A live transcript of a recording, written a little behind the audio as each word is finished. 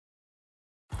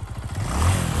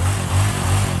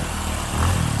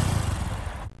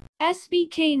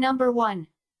SBK number 1.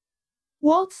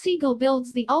 Walt Siegl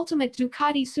builds the ultimate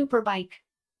Ducati Superbike.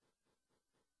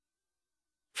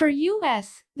 For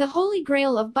US, the holy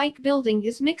grail of bike building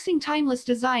is mixing timeless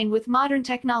design with modern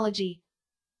technology.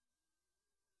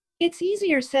 It's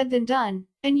easier said than done,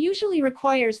 and usually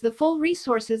requires the full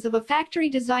resources of a factory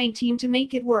design team to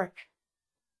make it work.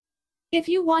 If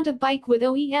you want a bike with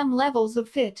OEM levels of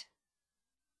fit,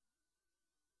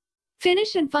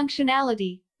 finish and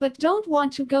functionality, but don't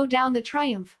want to go down the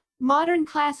Triumph, Modern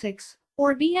Classics,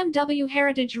 or BMW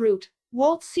Heritage route,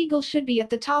 Walt Siegl should be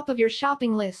at the top of your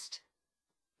shopping list.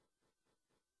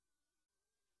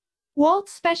 Walt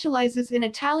specializes in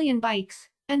Italian bikes,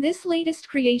 and this latest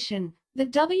creation, the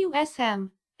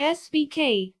WSM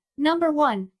SBK number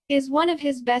 1, is one of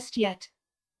his best yet.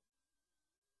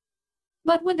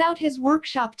 But without his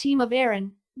workshop team of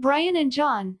Aran, Brian and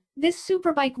John, this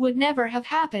superbike would never have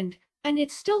happened, and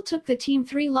it still took the team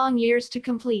 3 long years to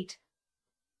complete.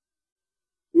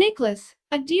 Nicholas,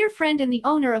 a dear friend and the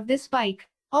owner of this bike,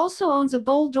 also owns a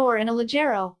bowl door and a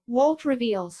Leggero, Walt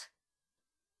reveals.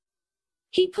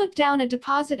 He put down a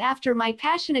deposit after my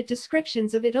passionate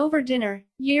descriptions of it over dinner,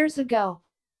 years ago.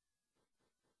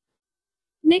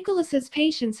 Nicholas's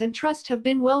patience and trust have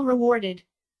been well rewarded.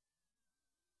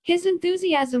 His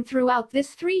enthusiasm throughout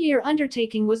this 3-year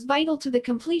undertaking was vital to the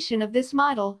completion of this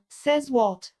model, says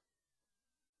Walt.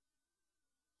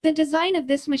 The design of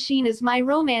this machine is my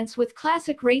romance with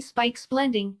classic race bikes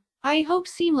blending, I hope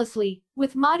seamlessly,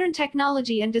 with modern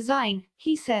technology and design,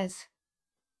 he says.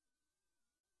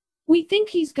 We think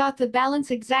he's got the balance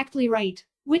exactly right,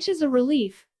 which is a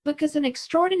relief, because an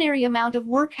extraordinary amount of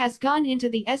work has gone into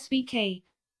the SBK.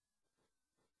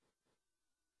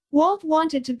 Walt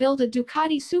wanted to build a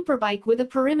Ducati Superbike with a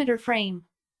perimeter frame.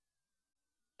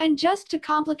 And just to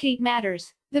complicate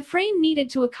matters, the frame needed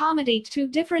to accommodate 2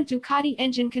 different Ducati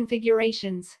engine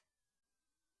configurations: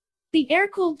 the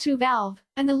air-cooled 2-valve,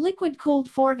 and the liquid-cooled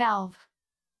 4-valve.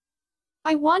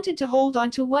 I wanted to hold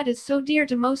on to what is so dear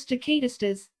to most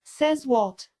Ducatistas, says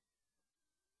Walt.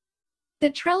 The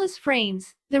trellis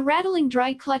frames, the rattling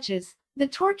dry clutches, the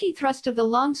torquey thrust of the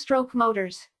long-stroke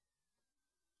motors.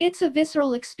 It's a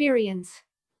visceral experience.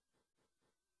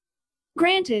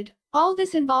 Granted, all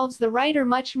this involves the rider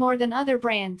much more than other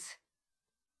brands.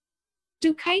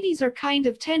 Ducatis are kind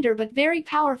of tender but very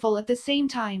powerful at the same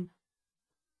time.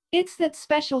 It's that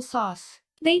special sauce.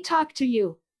 They talk to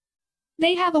you.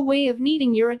 They have a way of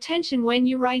needing your attention when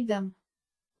you ride them.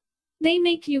 They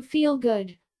make you feel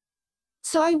good.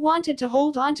 So I wanted to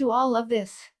hold on to all of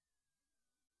this.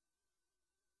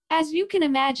 As you can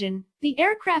imagine, the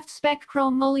aircraft spec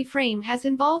chrome moly frame has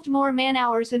involved more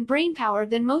man-hours and brainpower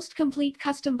than most complete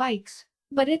custom bikes,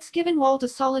 but it's given Walt a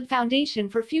solid foundation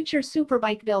for future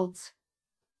superbike builds.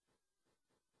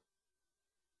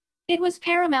 It was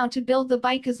paramount to build the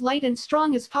bike as light and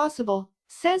strong as possible,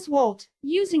 says Walt,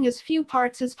 using as few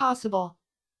parts as possible.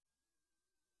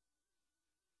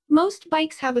 Most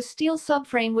bikes have a steel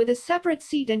subframe with a separate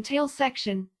seat and tail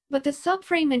section, but the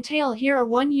subframe and tail here are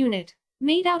one unit,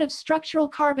 made out of structural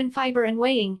carbon fiber and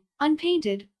weighing,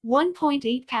 unpainted,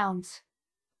 1.8 pounds.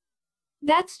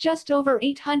 That's just over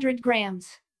 800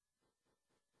 grams.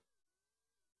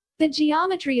 The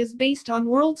geometry is based on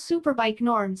World Superbike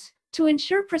norms, to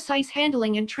ensure precise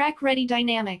handling and track-ready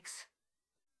dynamics.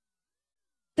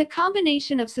 The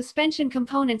combination of suspension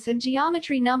components and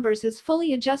geometry numbers is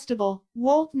fully adjustable,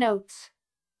 Walt notes.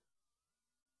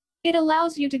 It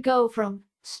allows you to go from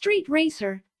street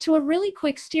racer to a really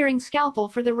quick steering scalpel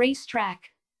for the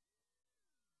racetrack.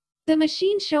 The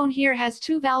machine shown here has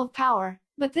 2-valve power,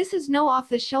 but this is no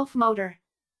off-the-shelf motor.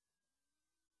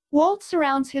 Walt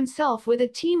surrounds himself with a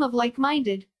team of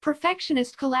like-minded,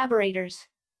 perfectionist collaborators.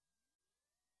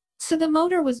 So the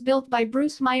motor was built by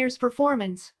Bruce Myers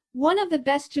Performance, one of the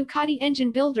best Ducati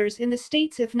engine builders in the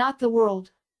States if not the world.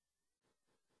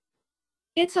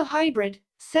 It's a hybrid,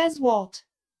 says Walt.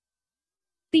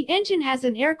 The engine has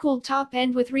an air-cooled top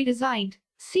end with redesigned,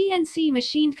 CNC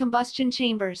machined combustion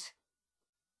chambers,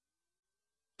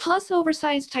 plus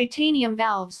oversized titanium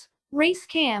valves, race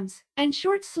cams, and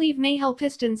short-sleeve Mayhel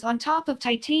pistons on top of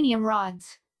titanium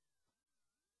rods.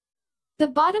 The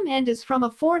bottom end is from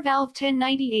a 4-valve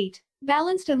 1098,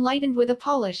 balanced and lightened with a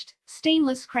polished,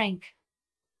 stainless crank.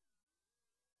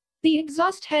 The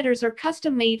exhaust headers are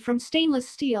custom-made from stainless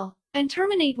steel, and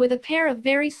terminate with a pair of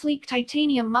very sleek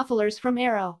titanium mufflers from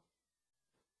Aran.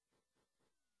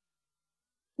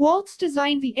 Waltz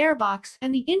designed the airbox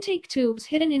and the intake tubes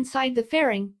hidden inside the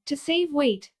fairing, to save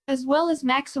weight, as well as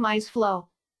maximize flow.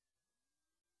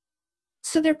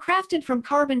 So they're crafted from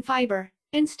carbon fiber,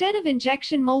 instead of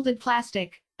injection molded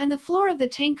plastic, and the floor of the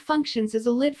tank functions as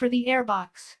a lid for the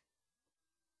airbox.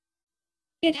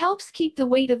 It helps keep the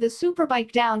weight of the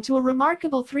superbike down to a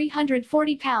remarkable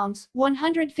 340 pounds,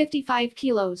 155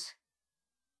 kilos.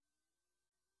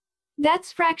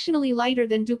 That's fractionally lighter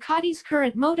than Ducati's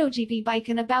current MotoGP bike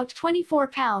and about 24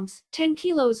 pounds, 10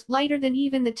 kilos lighter than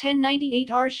even the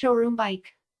 1098R showroom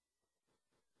bike.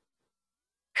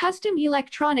 Custom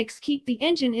electronics keep the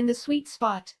engine in the sweet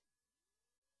spot.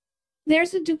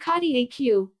 There's a Ducati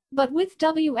AQ, but with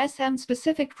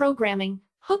WSM-specific programming,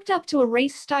 hooked up to a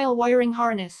race-style wiring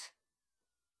harness.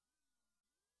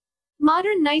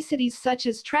 Modern niceties such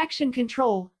as traction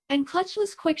control and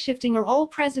clutchless quickshifting are all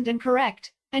present and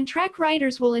correct, and track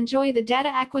riders will enjoy the data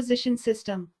acquisition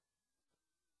system.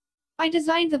 I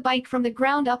designed the bike from the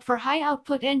ground up for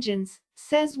high-output engines,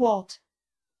 says Walt.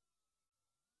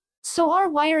 So our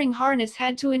wiring harness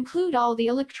had to include all the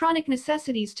electronic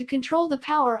necessities to control the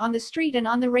power on the street and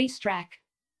on the racetrack.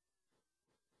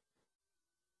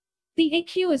 The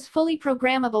AQ is fully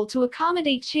programmable to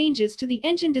accommodate changes to the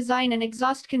engine design and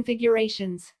exhaust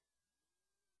configurations.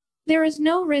 There is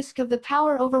no risk of the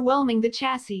power overwhelming the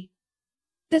chassis.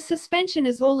 The suspension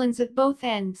is Öhlins at both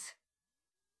ends.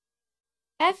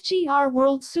 FGR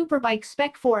World Superbike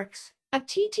spec forks, a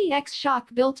TTX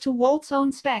shock built to Walt's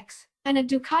own specs, and a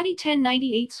Ducati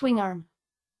 1098 swingarm.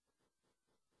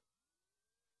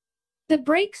 The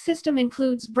brake system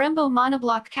includes Brembo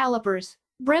monoblock calipers,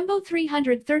 Brembo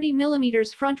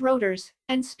 330mm front rotors,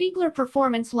 and Spiegler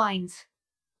performance lines.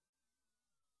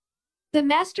 The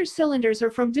master cylinders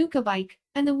are from Ducabike,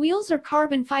 and the wheels are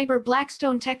carbon fiber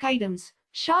Blackstone Tech items,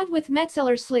 shod with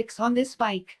Metzeler slicks on this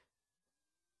bike.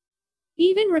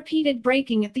 Even repeated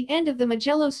braking at the end of the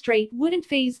Mugello straight wouldn't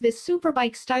phase this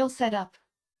superbike-style setup.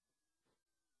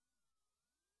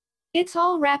 It's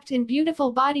all wrapped in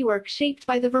beautiful bodywork shaped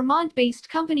by the Vermont-based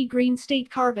company Green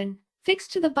State Carbon,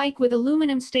 fixed to the bike with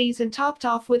aluminum stays and topped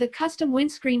off with a custom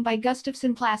windscreen by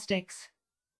Gustafson Plastics.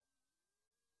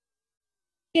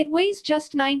 It weighs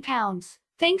just 9 pounds,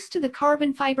 thanks to the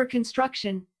carbon fiber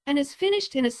construction, and is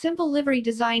finished in a simple livery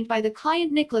designed by the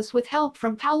client Nicholas with help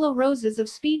from Paulo Rosas of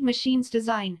Speed Machines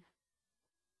Design.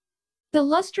 The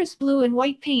lustrous blue and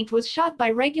white paint was shot by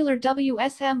regular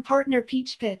WSM partner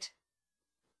Peach Pit.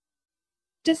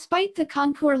 Despite the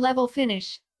concours-level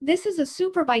finish, this is a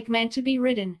superbike meant to be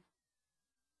ridden.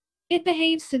 It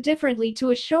behaves so differently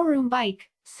to a showroom bike,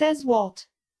 says Walt.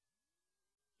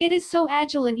 It is so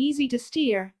agile and easy to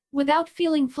steer, without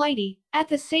feeling flighty, at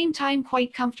the same time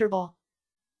quite comfortable.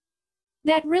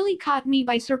 That really caught me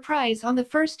by surprise on the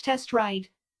first test ride.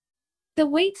 The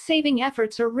weight-saving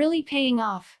efforts are really paying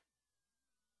off.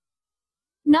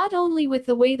 Not only with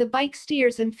the way the bike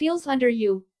steers and feels under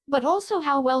you, but also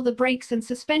how well the brakes and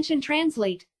suspension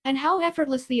translate, and how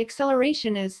effortless the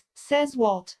acceleration is, says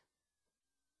Walt.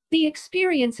 The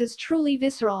experience is truly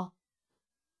visceral.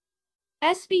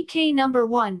 SBK number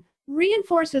 1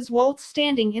 reinforces Walt's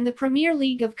standing in the Premier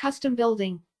League of custom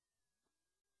building.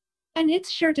 And it's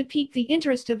sure to pique the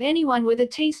interest of anyone with a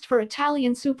taste for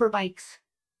Italian superbikes.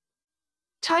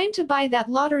 Time to buy that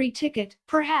lottery ticket,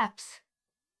 perhaps.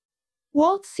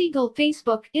 Walt Siegl,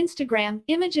 Facebook, Instagram,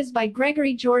 images by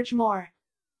Gregory George Moore.